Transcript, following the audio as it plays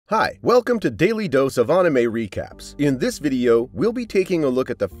Hi, welcome to Daily Dose of Anime Recaps. In this video, we'll be taking a look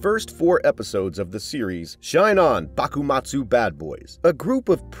at the first 4 episodes of the series Shine On, Bakumatsu Bad Boys. A group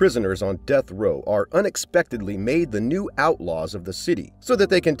of prisoners on death row are unexpectedly made the new outlaws of the city so that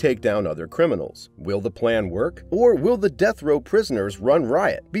they can take down other criminals. Will the plan work? Or will the death row prisoners run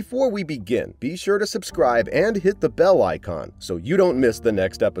riot? Before we begin, be sure to subscribe and hit the bell icon so you don't miss the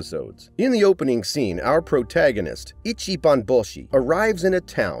next episodes. In the opening scene, our protagonist, Ichibanboshi, arrives in a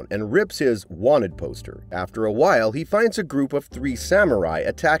town and rips his wanted poster. After a while, he finds a group of 3 samurai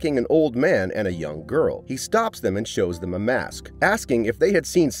attacking an old man and a young girl. He stops them and shows them a mask, asking if they had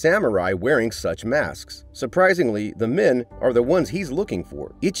seen samurai wearing such masks. Surprisingly, the men are the ones he's looking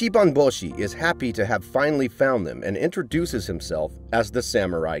for. Ichibanboshi is happy to have finally found them and introduces himself as the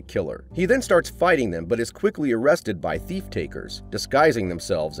samurai killer. He then starts fighting them but is quickly arrested by thief-takers, disguising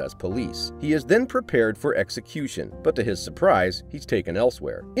themselves as police. He is then prepared for execution, but to his surprise, he's taken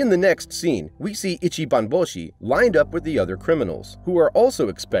elsewhere. In the next scene, we see Ichibanboshi lined up with the other criminals, who are also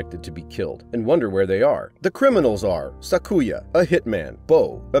expected to be killed, and wonder where they are. The criminals are Sakuya, a hitman;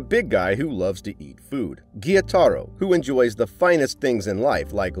 Bo, a big guy who loves to eat food; Gyataro, who enjoys the finest things in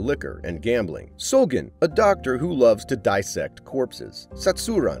life like liquor and gambling; Sogen, a doctor who loves to dissect corpses;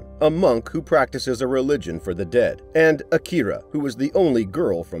 Satsuran, a monk who practices a religion for the dead; and Akira, who is the only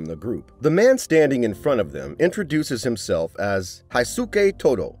girl from the group. The man standing in front of them introduces himself as Heisuke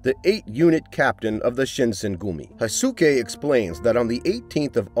Toudou, the 8-unit captain of the Shinsengumi. Heisuke explains that on the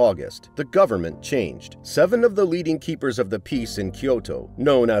 18th of August, the government changed. 7 of the leading keepers of the peace in Kyoto,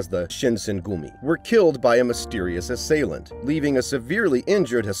 known as the Shinsengumi, were killed by a mysterious assailant, leaving a severely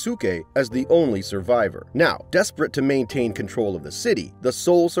injured Heisuke as the only survivor. Now, desperate to maintain control of the city, the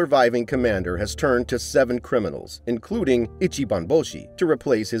sole surviving commander has turned to 7 criminals, including Ichibanboshi, to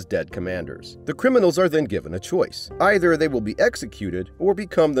replace his dead commanders. The criminals are then given a choice. Either they will be executed or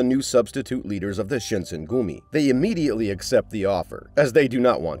become the new substitute leaders of the Shinsengumi. They immediately accept the offer, as they do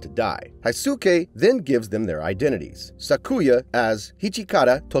not want to die. Heisuke then gives them their identities. Sakuya as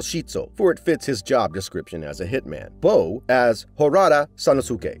Hichikara Toshitsu, for it fits his job description as a hitman; Bo as Horada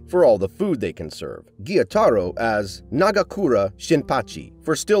Sanosuke, for all the food they can serve; Gyataro as Nagakura Shinpachi,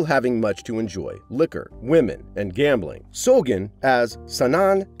 for still having much to enjoy, liquor, women, and gambling; Sogen as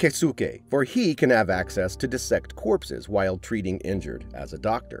Sanan Keisuke, for he can have access to dissect corpses while treating injured as a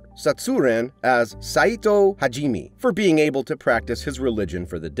doctor; Satsuran as Saito Hajime, for being able to practice his religion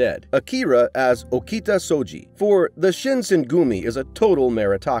for the dead; Akira as Okita Soji, for the Shinsengumi is a total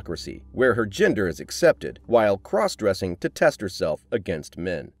meritocracy, where her gender is accepted, while cross-dressing to test herself against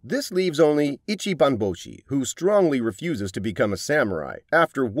men. This leaves only Ichibanboshi, who strongly refuses to become a samurai,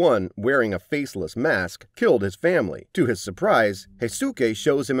 after one wearing a faceless mask killed his family. To his surprise, Heisuke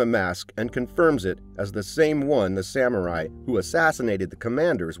shows him a mask and confirms it as the same one the samurai who assassinated the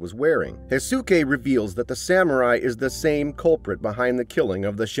commanders was wearing. Heisuke reveals that the samurai is the same culprit behind the killing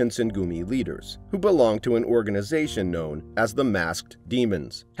of the Shinsengumi leaders, who belong to an organization known as the Masked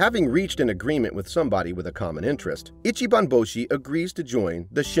Demons. Having reached an agreement with somebody with a common interest, Ichibanboshi agrees to join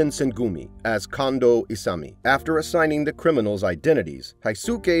the Shinsengumi as Kondo Isami. After assigning the criminals' identities,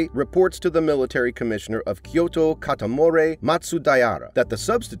 Heisuke reports to the military commissioner of Kyoto, Katamori Matsudaira, that the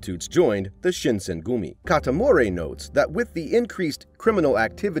substitutes joined the Shinsengumi. Katamori notes that with the increased criminal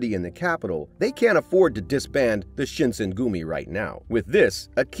activity in the capital, they can't afford to disband the Shinsengumi right now. With this,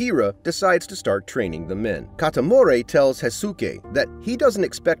 Akira decides to start training the men. Katamori tells Heisuke that he doesn't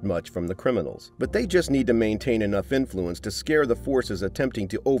expect much from the criminals, but they just need to maintain enough influence to scare the forces attempting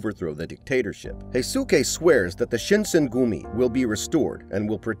to overthrow the dictatorship. Heisuke swears that the Shinsengumi will be restored and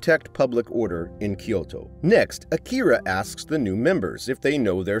will protect public order in Kyoto. Next, Akira asks the new members if they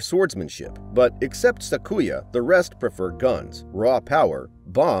know their swordsmanship, but except Sakuya, the rest prefer guns, raw power,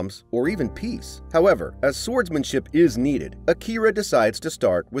 bombs, or even peace. However, as swordsmanship is needed, Akira decides to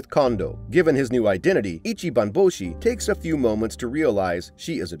start with Kondo. Given his new identity, Ichibanboshi takes a few moments to realize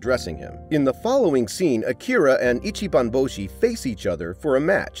she is addressing him. In the following scene, Akira and Ichibanboshi face each other for a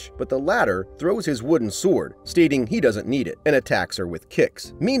match, but the latter throws his wooden sword, stating he doesn't need it, and attacks her with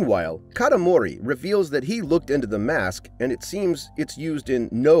kicks. Meanwhile, Katamori reveals that he looked into the mask and it seems it's used in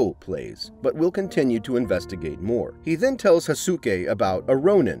no plays, but will continue to investigate more. He then tells Heisuke about a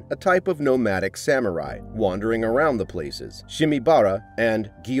Ronin, a type of nomadic samurai, wandering around the places, Shimibara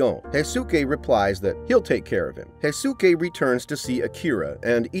and Gion. Heisuke replies that he'll take care of him. Heisuke returns to see Akira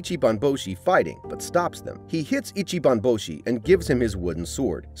and Ichibanboshi fighting, but stops them. He hits Ichibanboshi and gives him his wooden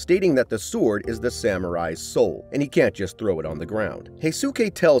sword, stating that the sword is the samurai's soul, and he can't just throw it on the ground.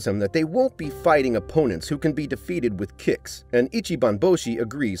 Heisuke tells him that they won't be fighting opponents who can be defeated with kicks, and Ichibanboshi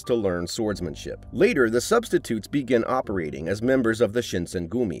agrees to learn swordsmanship. Later, the substitutes begin operating as members of the Shinsengumi.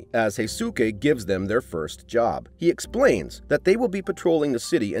 Shinsengumi, as Heisuke gives them their first job. He explains that they will be patrolling the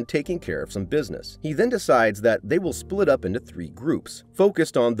city and taking care of some business. He then decides that they will split up into 3 groups,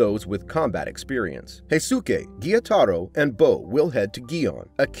 focused on those with combat experience. Heisuke, Gyataro, and Bo will head to Gion.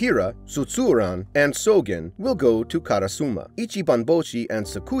 Akira, Tsutsuran, and Sogen will go to Karasuma. Ichibanboshi and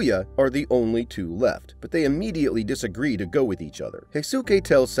Sakuya are the only 2 left, but they immediately disagree to go with each other. Heisuke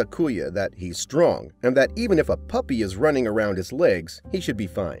tells Sakuya that he's strong, and that even if a puppy is running around his legs, he should be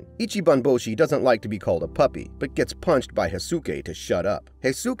fine. Ichibanboshi doesn't like to be called a puppy, but gets punched by Heisuke to shut up.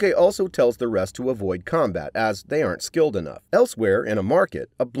 Heisuke also tells the rest to avoid combat, as they aren't skilled enough. Elsewhere, in a market,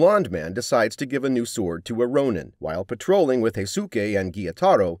 a blonde man decides to give a new sword to a ronin. While patrolling with Heisuke and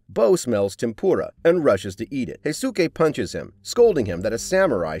Gyataro, Bo smells tempura and rushes to eat it. Heisuke punches him, scolding him that a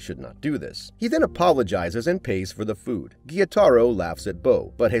samurai should not do this. He then apologizes and pays for the food. Gyataro laughs at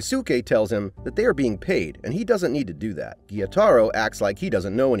Bo, but Heisuke tells him that they are being paid and he doesn't need to do that. Gyataro acts like he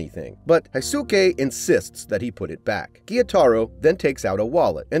doesn't know anything, but Heisuke insists that he put it back. Gyataro then takes out a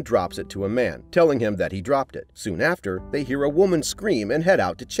wallet and drops it to a man, telling him that he dropped it. Soon after, they hear a woman scream and head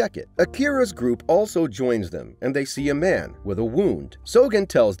out to check it. Akira's group also joins them, and they see a man with a wound. Sogen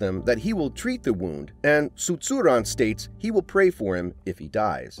tells them that he will treat the wound, and Tsutsuran states he will pray for him if he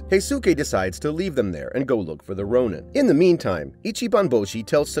dies. Heisuke decides to leave them there and go look for the ronin. In the meantime, Ichibanboshi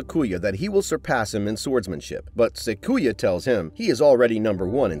tells Sakuya that he will surpass him in swordsmanship, but Sakuya tells him he is already number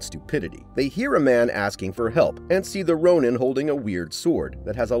 1 in stupidity. They hear a man asking for help and see the ronin holding a weird sword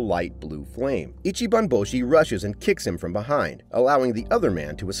that has a light blue flame. Ichibanboshi rushes and kicks him from behind, allowing the other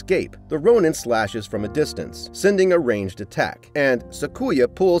man to escape. The ronin slashes from a distance, sending a ranged attack, and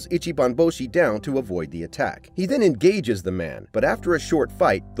Sakuya pulls Ichibanboshi down to avoid the attack. He then engages the man, but after a short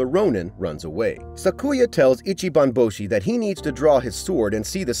fight, the ronin runs away. Sakuya tells Ichibanboshi that he needs to draw his sword and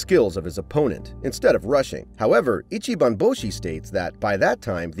see the skills of his opponent, instead of rushing. However, Ichibanboshi states that by that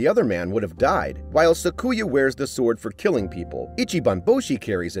time, the other man would have died. While Sakuya wears the sword for killing people, Ichibanboshi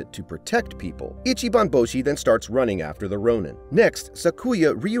carries it to protect people. Ichibanboshi then starts running after the ronin. Next,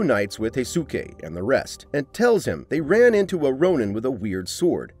 Sakuya reunites with Heisuke and the rest, and tells him they ran into a ronin with a weird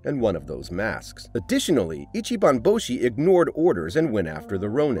sword and one of those masks. Additionally, Ichibanboshi ignored orders and went after the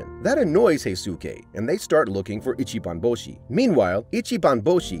ronin. That annoys Heisuke, and they start looking for Ichibanboshi. Meanwhile,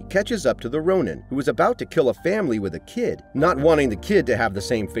 Ichibanboshi catches up to the ronin, who is about to kill a family with a kid. Not wanting the kid to have the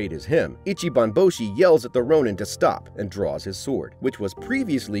same fate as him, Ichibanboshi yells at the ronin to stop and draws his sword, which was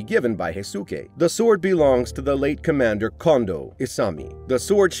previously given by Heisuke. The sword belongs to the late commander Kondo Isami. The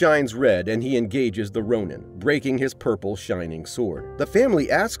sword shines red and he engages the ronin, breaking his purple shining sword. The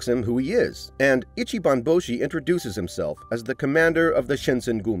family asks him who he is, and Ichibanboshi introduces himself as the commander of the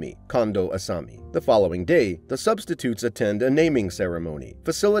Shinsengumi, Kondo Isami. The following day, the substitutes attend a naming ceremony,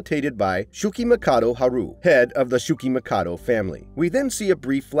 facilitated by Shukimikado Haru, head of the Shukimikado family. We then see a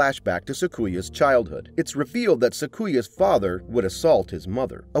brief flashback to Sakuya's childhood. It's revealed that Sakuya's father would assault his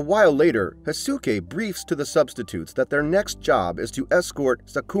mother. A while later, Heisuke briefs to the substitutes that their next job is to escort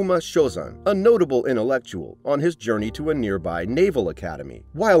Sakuma Shozan, a notable intellectual, on his journey to a nearby naval academy.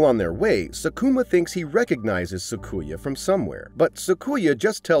 While on their way, Sakuma thinks he recognizes Sakuya from somewhere, but Sakuya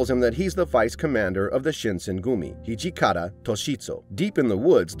just tells him that he's the vice commander of the Shinsengumi, Hijikata Toshitsu. Deep in the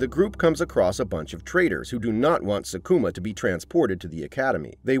woods, the group comes across a bunch of traitors who do not want Sakuma to be transported to the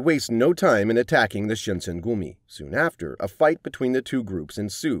academy. They waste no time in attacking the Shinsengumi. Soon after, a fight between the 2 groups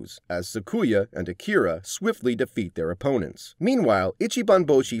ensues, as Sakuya and Akira swiftly defeat their opponents. Meanwhile,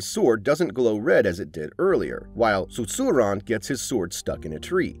 Ichibanboshi's sword doesn't glow red as it did earlier, while Tsutsuran gets his sword stuck in a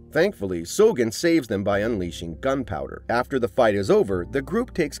tree. Thankfully, Sogen saves them by unleashing gunpowder. After the fight is over, the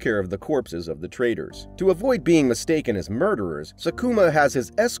group takes care of the corpses of the traitors. To avoid being mistaken as murderers, Sakuma has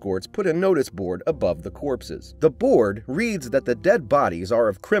his escorts put a notice board above the corpses. The board reads that the dead bodies are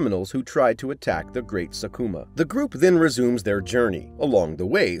of criminals who tried to attack the great Sakuma. The group then resumes their journey. Along the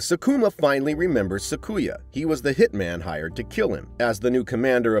way, Sakuma finally remembers Sakuya. He was the hitman hired to kill him. As the new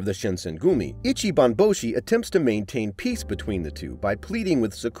commander of the Shinsengumi, Ichibanboshi attempts to maintain peace between the two by pleading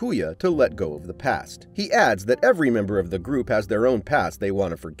with Sakuya to let go of the past. He adds that every member of the group has their own past they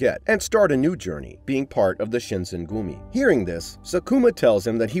want to forget and start a new journey, being part of the Shinsengumi. Hearing this, Sakuma tells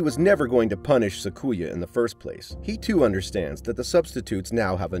him that he was never going to punish Sakuya in the first place. He too understands that the substitutes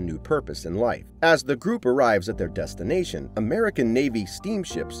now have a new purpose in life. As the group arrives at their destination, American Navy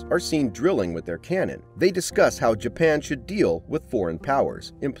steamships are seen drilling with their cannon. They discuss how Japan should deal with foreign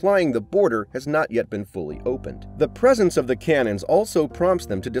powers, implying the border has not yet been fully opened. The presence of the cannons also prompts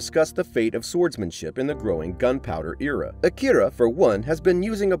them to discuss the fate of swordsmanship in the growing gunpowder era. Akira, for one, has been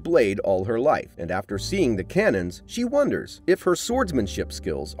using a blade all her life, and after seeing the cannons, she wonders if her swordsmanship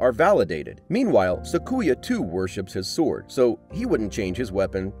skills are validated. Meanwhile, Sakuya too worships his sword, so he wouldn't change his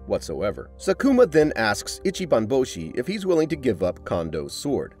weapon whatsoever. Sakuma then asks Ichibanboshi if he's willing to give up Kondo's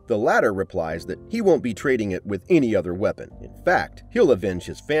sword. The latter replies that he won't be trading it with any other weapon. In fact, he'll avenge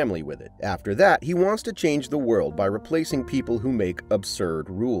his family with it. After that, he wants to change the world by replacing people who make absurd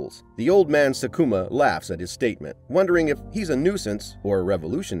rules. The old man Sakuma laughs at his statement, wondering if he's a nuisance or a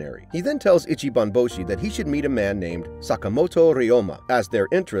revolutionary. He then tells Ichibanboshi that he should meet a man named Sakamoto Ryoma, as their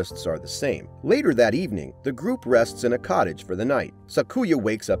interests are the same. Later that evening, the group rests in a cottage for the night. Sakuya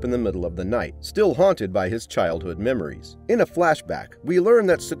wakes up in the middle of the night, still haunted by his childhood memories. In a flashback, we learn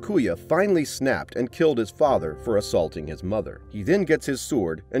that Sakuya finally snapped and killed his father for assaulting his mother. He then gets his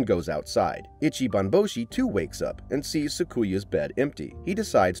sword and goes outside. Ichibanboshi too wakes up and sees Sakuya's bed empty. He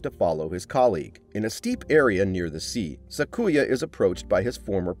decides to follow his colleague. In a steep area near the sea, Sakuya is approached by his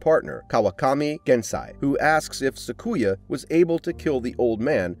former partner, Kawakami Gensai, who asks if Sakuya was able to kill the old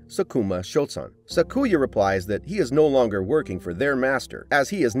man, Sakuma Shotsan. Sakuya replies that he is no longer working for their master, as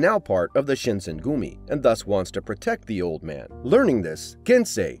he is now part of the Shinsengumi, and thus wants to protect the old man. Learning this,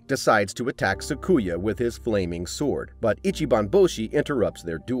 Gensai decides to attack Sakuya with his flaming sword, but Ichibanboshi interrupts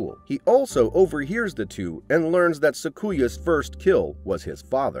their duel. He also overhears the two and learns that Sakuya's first kill was his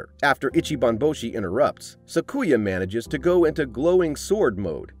father. After Ichibanboshi interrupts, Sakuya manages to go into glowing sword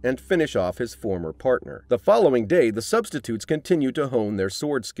mode and finish off his former partner. The following day, the substitutes continue to hone their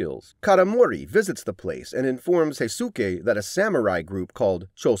sword skills. Katamori visits the place and informs Heisuke that a samurai group called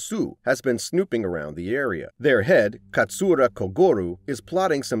Chosu has been snooping around the area. Their head, Katsura Kogorou, is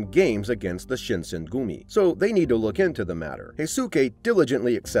plotting some games against the Shinsengumi, so they need to look into the matter. Heisuke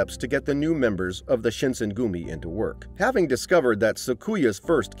diligently accepts to get the new members of the Shinsengumi into work. Having discovered that Sakuya's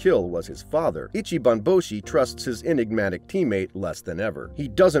first kill was his father, Ichibanboshi trusts his enigmatic teammate less than ever. He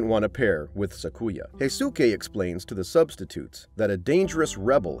doesn't want to pair with Sakuya. Heisuke explains to the substitutes that a dangerous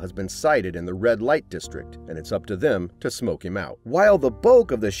rebel has been sighted in the red light district, and it's up to them to smoke him out. While the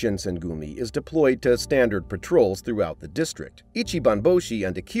bulk of the Shinsengumi is deployed to standard patrols throughout the district, Ichibanboshi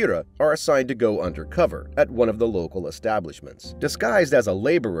and Akira are assigned to go undercover at one of the local establishments. Disguised as a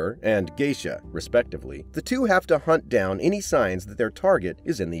laborer and geisha, respectively, the two have to hunt down any signs that their target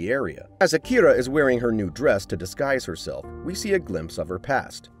is in the area. As Akira is wearing her new dress to disguise herself, we see a glimpse of her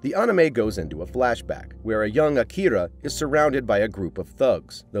past. The anime goes into a flashback, where a young Akira is surrounded by a group of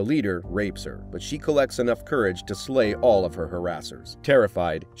thugs. The leader rapes her, but she collects enough courage to slay all of her harassers.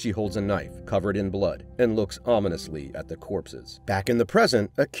 Terrified, she holds a knife covered in blood and looks ominously at the corpses. Back in the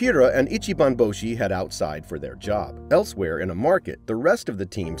present, Akira and Ichibanboshi head outside for their job. Elsewhere in a market, the rest of the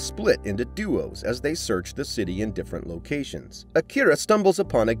team split into duos as they search the city in different locations. Akira stumbles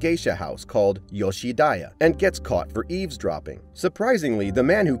upon a geisha house called Yoshidaya and gets caught for eavesdropping. Surprisingly, the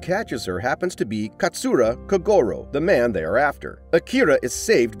man who catches her happens to be Katsura Kogorou, the man they are after. Akira is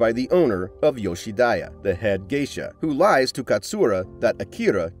saved by the owner of Yoshidaya, the head geisha, who lies to Katsura that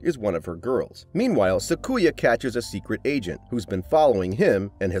Akira is one of her girls. Meanwhile, Sakuya catches a secret agent who's been following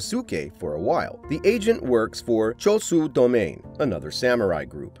him and Heisuke for a while. The agent works for Chosu Domain, another samurai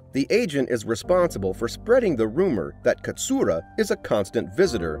group. The agent is responsible for spreading the rumor that Katsura is a constant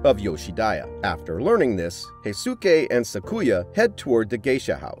visitor of Yoshidaya. After learning this, Heisuke and Sakuya head toward the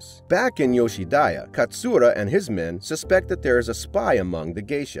geisha house. Back in Yoshidaya, Katsura and his men suspect that there is a spy among the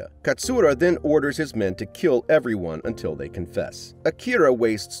geisha. Katsura then orders his men to kill everyone until they confess. Akira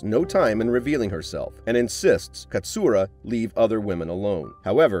wastes no time in revealing herself and insists Katsura leave other women alone.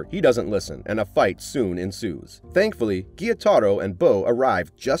 However, he doesn't listen, and a fight soon ensues. Thankfully, Gyataro and Bo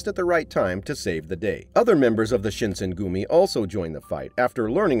arrive just at the right time to save the day. Other members of the Shinsengumi also join the fight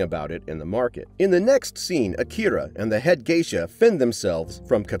after learning about it in the market. In the next scene, Akira and the head geisha fend themselves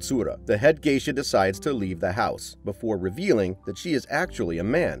from Katsura. The head geisha decides to leave the house before revealing that she is actually a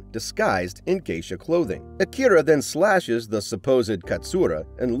man, disguised in geisha clothing. Akira then slashes the supposed Katsura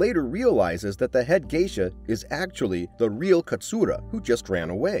and later realizes that the head geisha is actually the real Katsura who just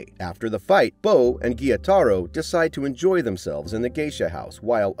ran away. After the fight, Bo and Gyataro decide to enjoy themselves in the geisha house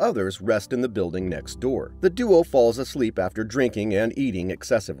while others rest in the building next door. The duo falls asleep after drinking and eating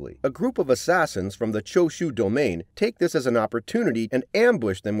excessively. A group of assassins from the Choshu domain take this as an opportunity and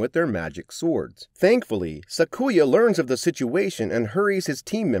ambush them with their magic swords. Thankfully, Sakuya learns of the situation and hurries his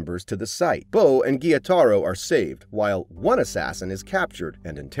team members to the site. Bo and Gyataro are saved, while one assassin is captured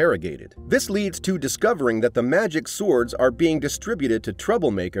and interrogated. This leads to discovering that the magic swords are being distributed to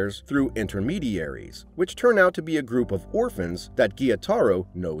troublemakers through intermediaries, which turn out to be a group of orphans that Gyataro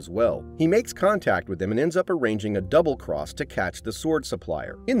knows well. He makes contact with him and ends up arranging a double cross to catch the sword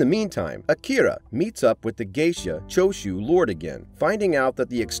supplier. In the meantime, Akira meets up with the geisha Choshu lord again, finding out that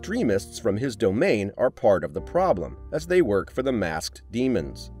the extremists from his domain are part of the problem, as they work for the masked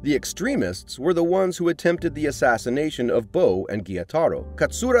demons. The extremists were the ones who attempted the assassination of Bo and Gyataro.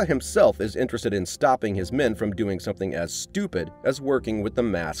 Katsura himself is interested in stopping his men from doing something as stupid as working with the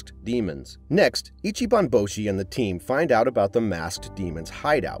masked demons. Next, Ichibanboshi and the team find out about the masked demons'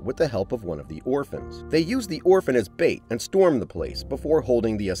 hideout with the help of one of the orphans. They use the orphan as bait and storm the place before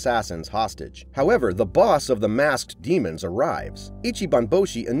holding the assassins hostage. However, the boss of the masked demons arrives.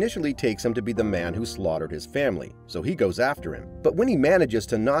 Ichibanboshi initially takes him to be the man who slaughtered his family, so he goes after him. But when he manages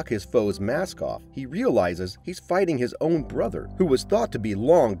to knock his foe's mask off, he realizes he's fighting his own brother, who was thought to be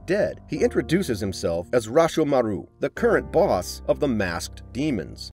long dead. He introduces himself as Rashomaru, the current boss of the masked demons.